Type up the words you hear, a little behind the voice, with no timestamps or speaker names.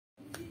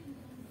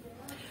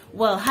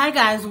Well, hi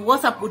guys,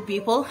 what's up good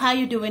people? How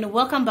you doing?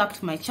 Welcome back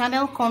to my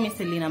channel. Call me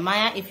Selena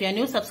Maya. If you're a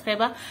new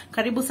subscriber,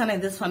 karibu sana in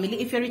this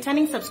family. If you're a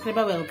returning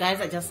subscriber, well guys,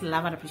 I just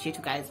love and appreciate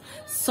you guys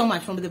so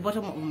much from the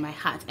bottom of my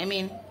heart. I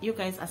mean, you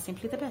guys are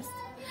simply the best.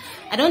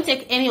 I don't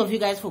take any of you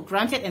guys for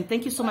granted, and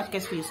thank you so much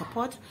guys for your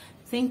support.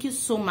 Thank you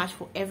so much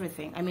for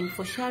everything. I mean,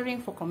 for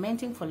sharing, for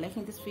commenting, for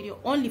liking this video,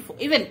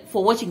 even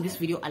for watching this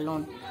video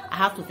alone. I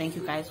have to thank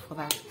you guys for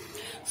that.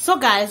 So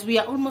guys, we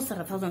are almost at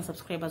 1,000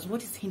 subscribers.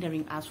 What is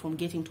hindering us from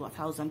getting to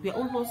 1,000? We are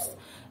almost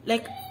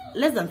like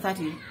less than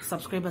 30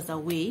 subscribers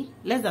away,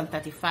 less than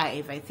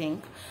 35 I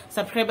think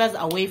subscribers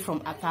away from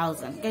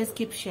 1,000. Guys,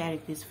 keep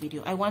sharing this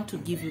video. I want to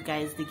give you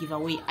guys the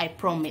giveaway I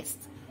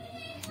promised.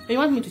 But you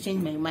want me to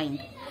change my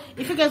mind?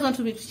 If you guys want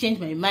me to change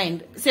my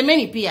mind,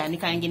 semeni pia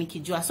nikaange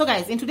nikijua. So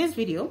guys, in today's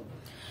video,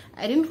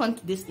 I didn't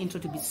want this intro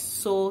to be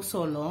so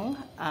long.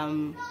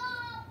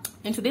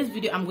 In today's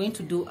video, I'm going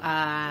to do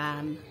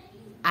an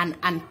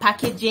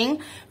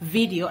unpackaging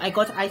video. I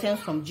got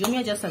items from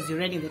Jumia, just as you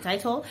read in the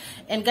title,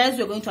 and guys,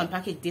 we're going to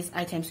unpackage these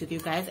items with you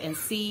guys and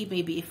see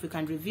maybe if we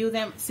can review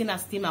them. Sina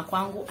stima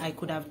kwangu, I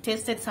could have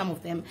tested some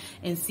of them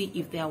and see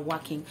if they are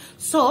working.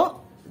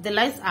 So the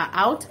lights are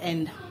out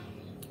and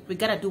we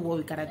gotta do what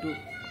we gotta do,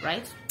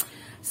 right?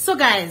 So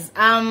guys,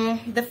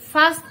 the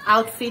first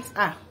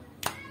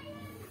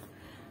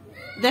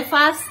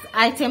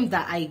item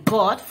that I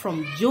got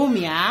from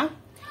Jumia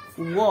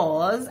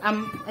was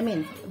I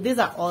mean, these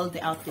are all the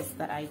outfits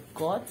that I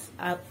got.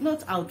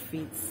 Not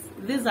outfits,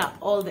 these are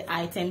all the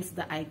items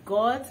that I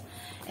got,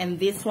 and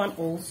this one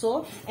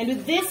also. And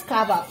with this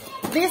cover,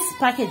 this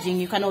packaging,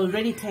 you can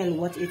already tell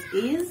what it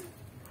is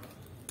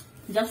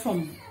just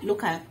from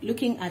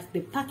looking at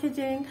the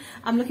packaging.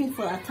 I'm looking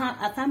for a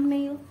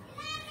thumbnail.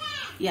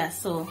 Yeah,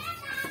 so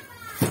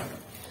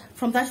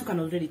from that you can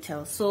already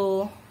tell.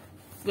 So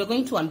we're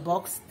going to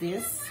unbox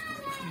this.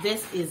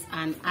 This is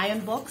an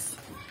iron box.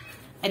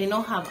 I did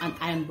not have an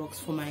iron box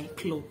for my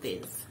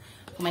clothes.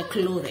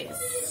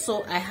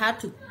 So I had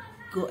to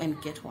go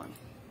and get one.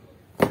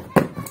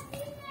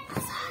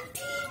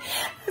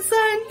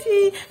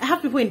 Asante. I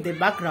have people in the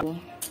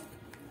background.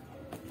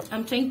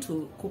 I'm trying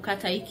to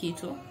kukata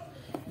ikitu.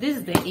 This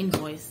is the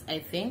invoice, I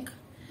think.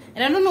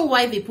 And I don't know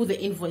why they put the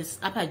invoice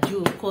up at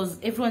you, because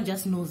everyone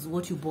just knows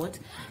what you bought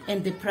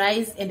and the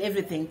price and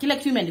everything. Kila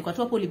kitu imeandikwa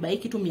tu hapo ulibai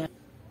kitu mia.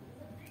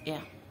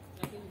 Yeah.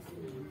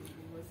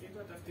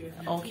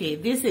 Okay,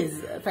 this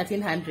is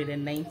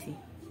 1,390.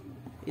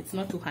 It's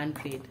not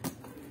 200.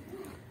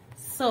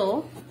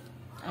 So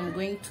I'm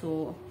going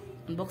to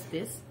unbox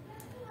this.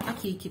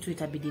 Aki kitu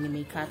itabidi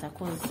nimeikata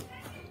because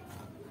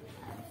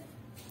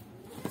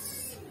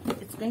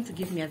it's going to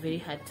give me a very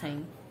hard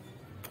time.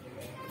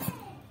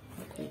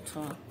 Okay,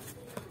 so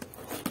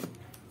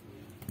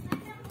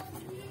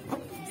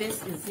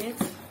this is it.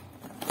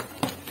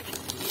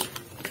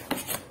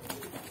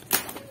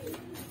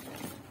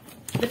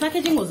 The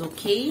packaging was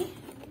okay.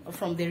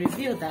 From the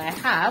review that I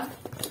have,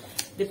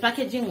 the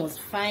packaging was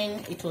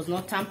fine. It was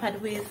not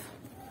tampered with.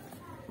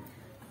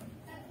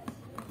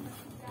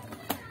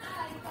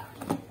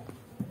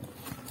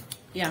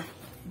 Yeah,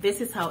 this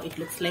is how it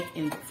looks like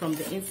from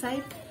the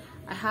inside.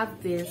 I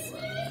have this.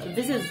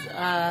 This is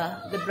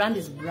the brand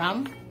is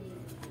Bram.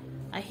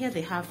 I hear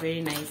they have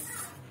very nice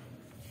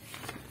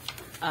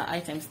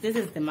items. This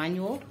is the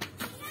manual,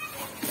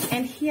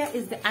 and here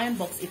is the iron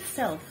box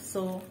itself.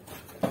 So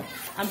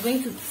I'm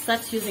going to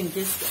start using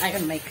this to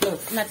iron my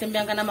clothes.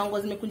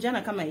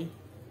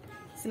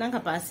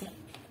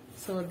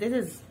 So this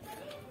is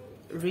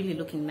really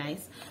looking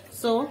nice.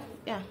 So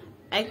yeah,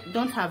 I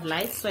don't have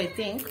lights, so I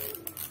think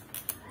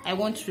I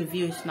won't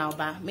review it now,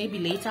 but maybe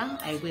later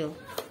I will.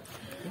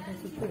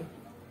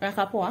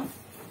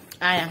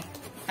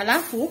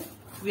 Alafu,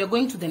 we are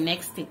going to the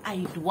next thing.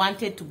 I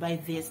wanted to buy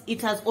this.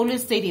 It has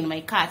always stayed in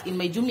my cart, in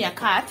my Jumia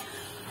cart,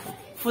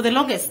 for the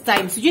longest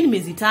time. Sijui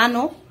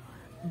nimezitano.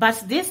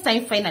 But this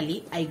time,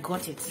 finally, I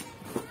got it.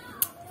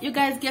 You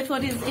guys get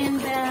what is in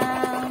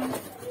there?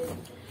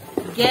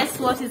 Guess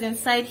what is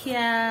inside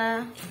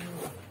here?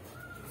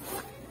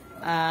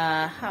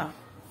 I'm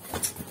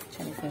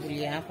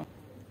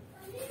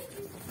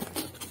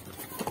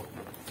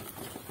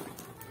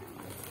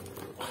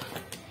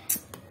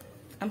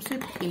so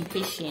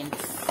impatient.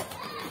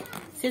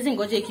 Says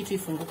ngoje kitu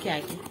ifunguke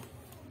yake.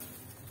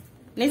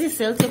 Nezi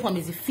selte kwa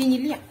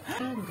mizifinyilia.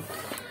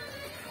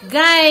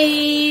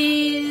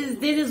 Guys,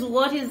 this is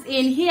what is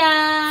in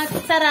here.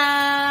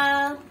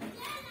 Ta-da!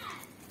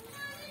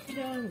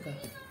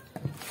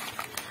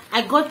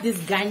 I got these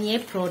Garnier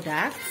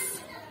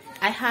products.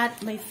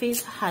 My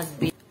face has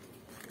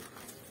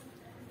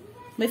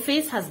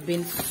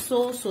been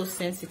so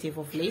sensitive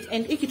of late,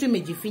 and ikitu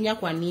imejifinya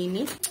kwa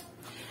nini.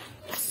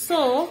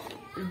 So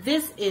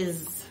this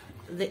is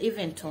the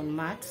Eventone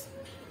mat.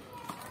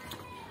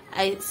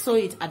 I saw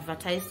it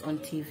advertised on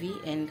TV,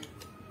 and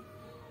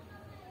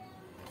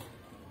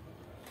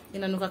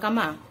inanuka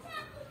kama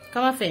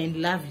Fair and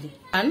Lovely.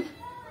 And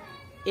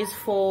is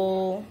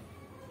for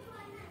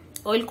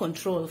oil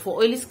control, for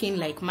oily skin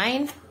like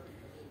mine.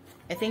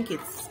 I think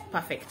it's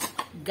perfect.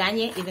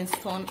 Garnier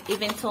Eventone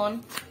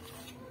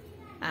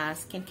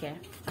skincare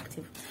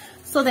active.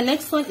 So the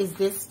next one is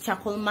this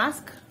charcoal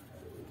mask.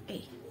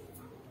 Hey,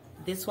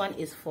 this one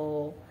is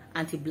for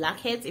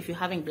anti-blackheads. If you're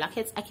having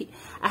blackheads,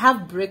 I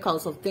have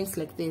breakouts of things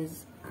like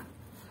this,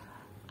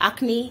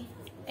 acne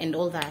and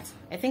all that.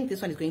 I think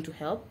this one is going to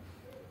help.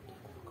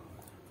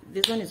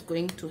 This one is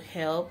going to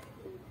help.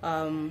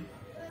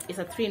 It's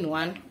a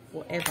 3-in-1,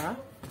 whatever.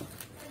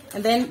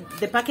 And then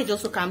the package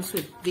also comes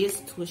with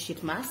these 2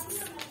 sheet masks.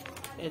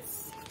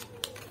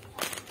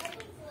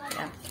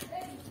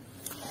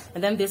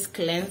 And then this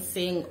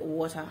cleansing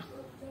water,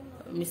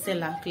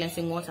 micellar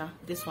cleansing water.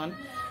 This one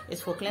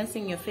is for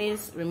cleansing your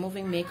face,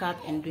 removing makeup,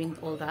 and doing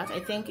all that. I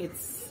think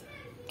it's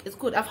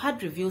good. I've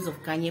had reviews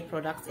of Garnier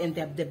products and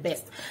they're the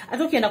best. I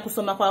think ukienda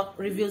kusoma kwa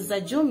reviews za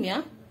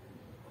Jumia,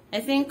 I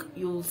think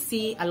you'll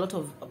see a lot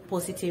of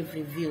positive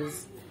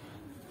reviews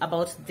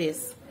about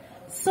this.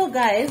 So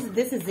guys,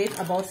 this is it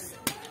about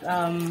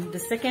the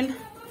second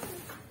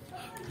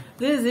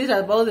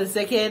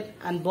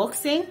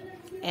unboxing,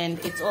 and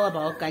it's all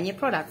about Garnier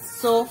products.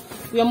 So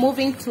we are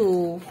moving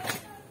to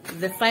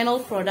the final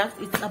product.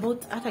 It's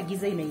about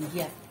Atagiza in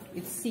India.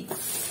 It's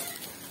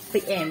 6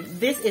 p.m.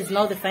 This is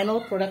now the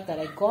final product that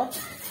I got.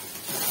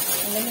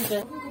 And let me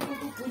just...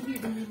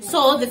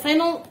 So the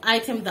final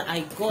item that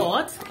I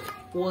got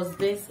was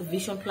this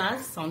Vision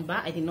Plus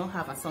soundbar. I did not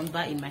have a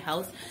soundbar in my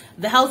house.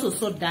 The house was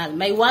so dull.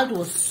 My world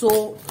was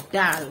so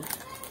dull.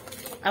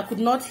 I could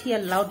not hear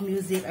loud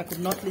music. I could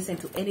not listen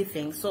to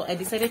anything. So I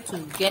decided to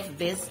get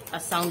this, a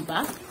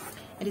soundbar.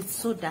 And it's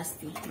so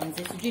dusty. Let me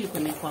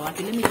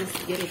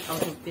just get it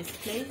out of this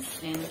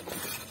place. And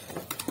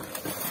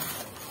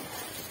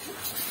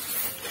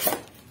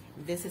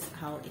this is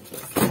how it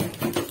is.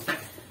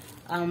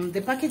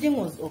 The packaging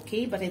was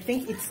okay, but I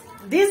think it's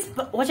this.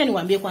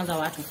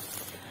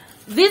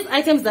 These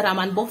items that I'm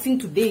unboxing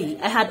today,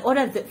 I had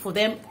ordered for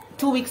them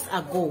 2 weeks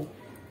ago.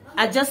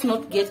 I just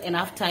not get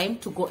enough time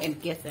to go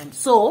and get them.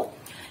 So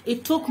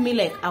it took me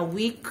like a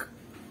week,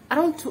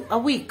 a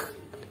week.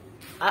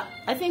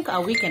 I think a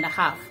week and a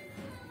half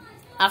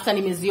after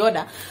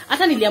nimezioda.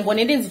 Hata niliambiwa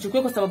nende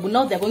nzichukue kwa sababu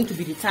now they are going to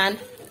be returned.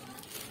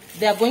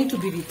 They are going to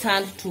be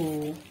returned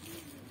to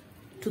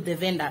the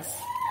vendors.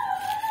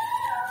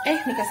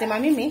 Nikasema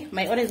mimi,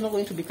 my order is not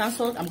going to be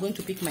cancelled. I'm going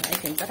to pick my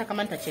items. Hata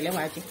kama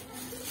nitachelewa aje.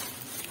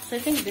 So I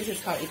think this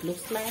is how it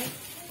looks like.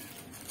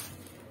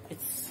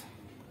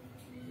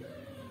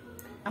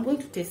 I'm going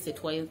to test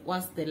it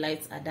once the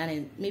lights are done,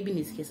 and maybe in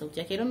this case of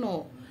Jack. I don't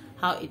know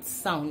how it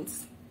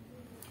sounds.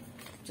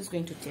 Just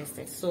going to test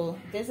it. So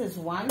this is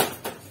one.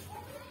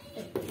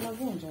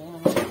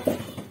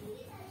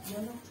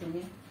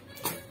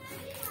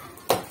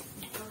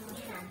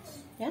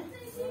 Yeah.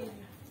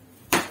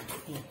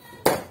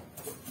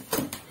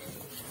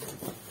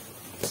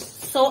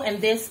 So, and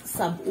this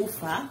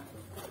subwoofer.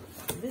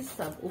 This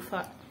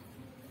subwoofer.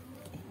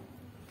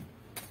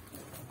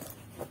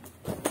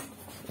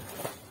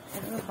 I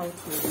don't know how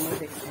to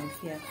remove it from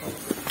here.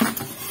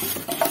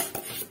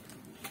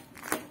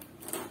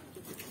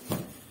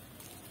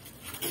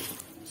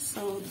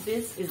 So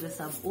this is the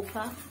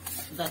subwoofer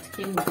that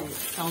came with the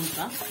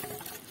soundbar,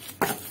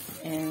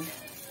 and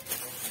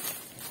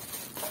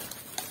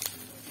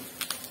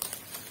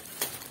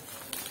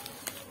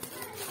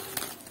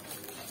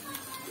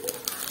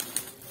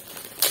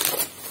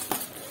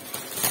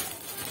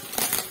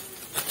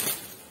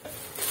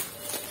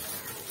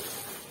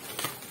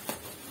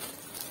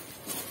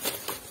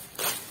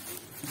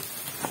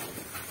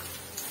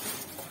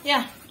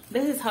yeah,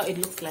 this is how it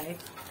looks like.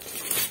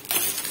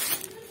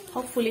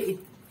 Hopefully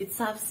it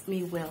serves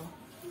me well.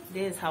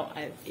 This is how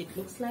it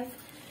looks like.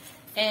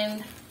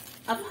 And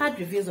I've had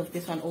reviews of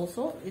this one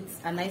also.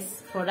 It's a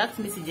nice product.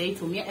 Missy J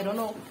to me. I don't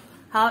know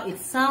how it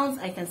sounds.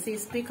 I can see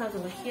speakers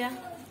over here.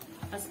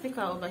 A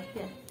speaker over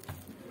here.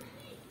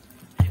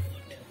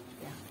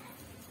 Yeah.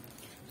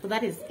 So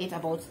that is it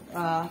about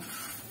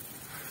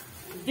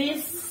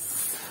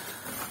this.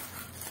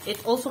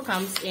 It also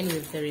comes in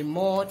with the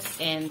remote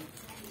and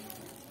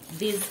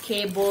these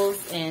cables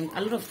and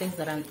a lot of things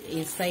that are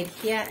inside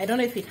here. I don't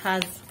know if it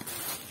has,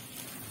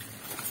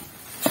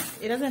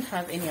 it doesn't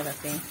have any other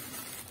thing.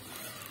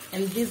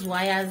 And these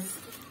wires,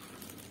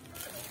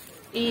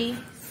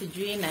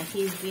 sijui na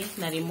hizi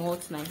na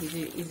remote na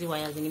hizi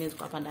wires zingine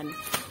ziko hapa ndani.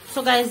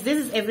 So guys,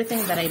 this is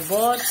everything that I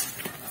bought.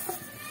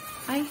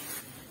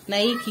 Na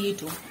hii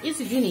kitu, hii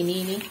sijui ni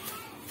nini.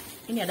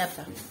 Hii ni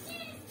adapter.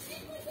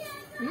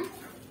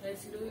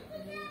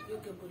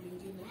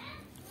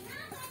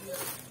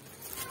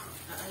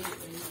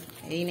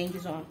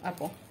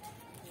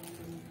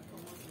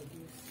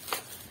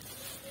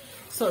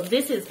 So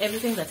this is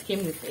everything that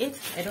came with it.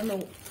 I don't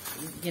know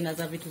jina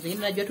za vitu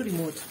zingine. Najua tu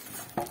remote.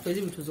 Kwa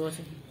hizi vitu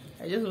zote.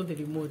 I just know the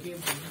remote.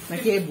 Na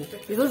cable.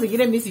 Hizo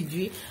zingine mimi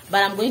sijui, but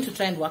I'm going to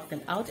try and work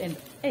them out. And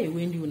hey,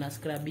 Wendy una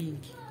scrubbing.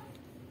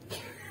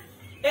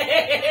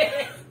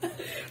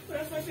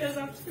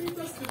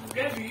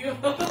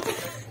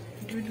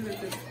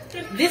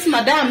 This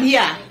madam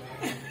here,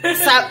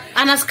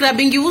 ana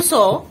scrubbing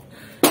uso.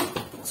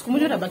 Siku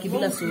moja utabaki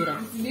bila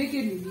sura.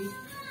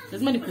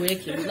 Lazima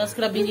nikuweke. Una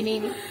scrubbing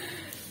nini?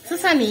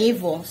 Sasa ni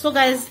hivyo. So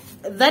guys,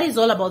 that is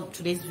all about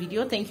today's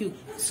video. Thank you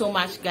so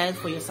much guys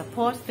for your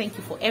support. Thank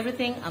you for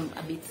everything. I'm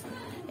a bit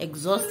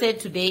exhausted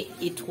today.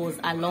 It was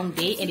a long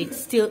day and it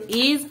still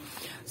is.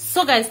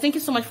 So guys, thank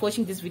you so much for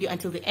watching this video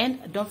until the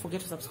end. Don't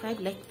forget to subscribe,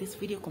 like this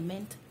video,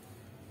 comment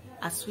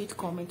a sweet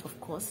comment of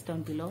course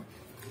down below.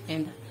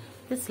 And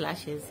this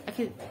lashes,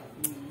 okay.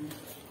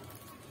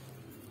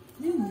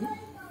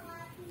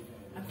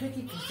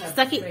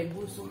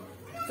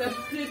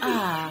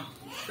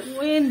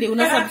 Wende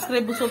una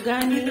subscribe so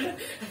gani?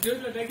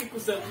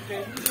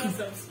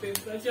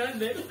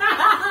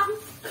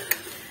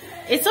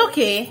 It's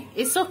okay.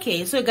 It's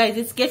okay. So guys,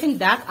 it's getting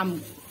dark.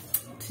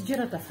 Sijui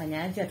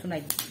tutafanyaje,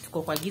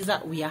 tuko kwa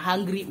giza. We are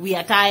hungry. We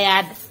are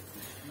tired.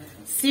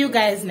 See you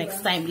guys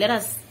next time. Let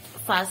us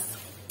first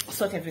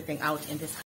sort everything out in this